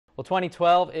Well,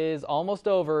 2012 is almost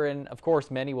over, and of course,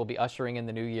 many will be ushering in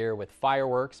the new year with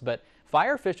fireworks. But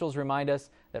fire officials remind us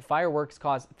that fireworks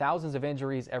cause thousands of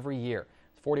injuries every year.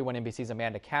 41 NBC's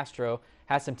Amanda Castro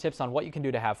has some tips on what you can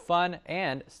do to have fun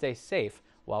and stay safe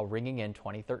while ringing in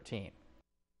 2013.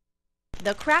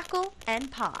 The crackle and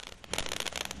pop.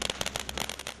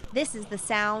 This is the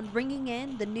sound ringing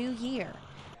in the new year.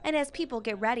 And as people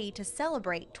get ready to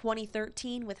celebrate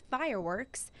 2013 with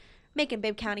fireworks,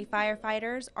 Macon-Bibb County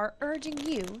firefighters are urging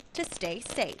you to stay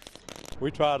safe.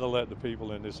 We try to let the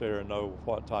people in this area know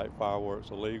what type fireworks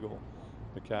are legal,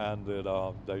 the kind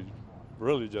that they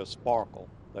really just sparkle.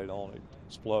 They don't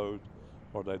explode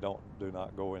or they do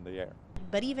not go in the air.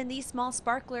 But even these small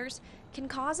sparklers can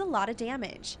cause a lot of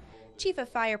damage. Chief of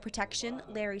Fire Protection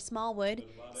Larry Smallwood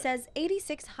says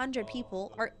 8,600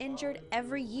 people are injured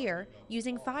every year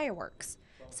using fireworks.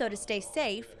 So to stay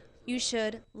safe, you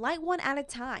should light one at a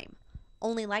time.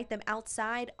 Only light them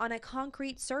outside on a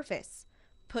concrete surface.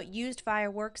 Put used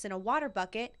fireworks in a water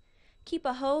bucket. Keep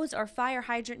a hose or fire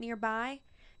hydrant nearby.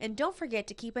 And don't forget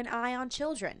to keep an eye on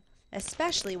children,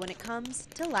 especially when it comes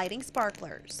to lighting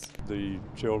sparklers. The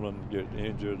children get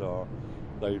injured, or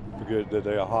they forget that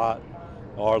they're hot,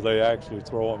 or they actually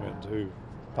throw them into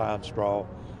pine straw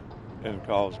and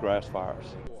cause grass fires.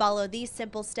 Follow these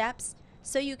simple steps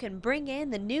so you can bring in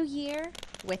the new year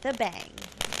with a bang.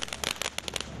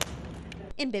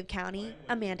 In Bibb County,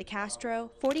 Amanda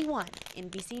Castro, 41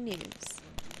 NBC News.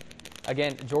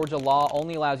 Again, Georgia law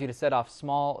only allows you to set off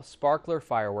small sparkler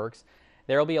fireworks.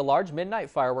 There will be a large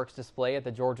midnight fireworks display at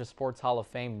the Georgia Sports Hall of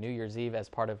Fame New Year's Eve as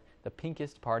part of the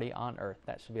Pinkest Party on Earth.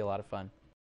 That should be a lot of fun.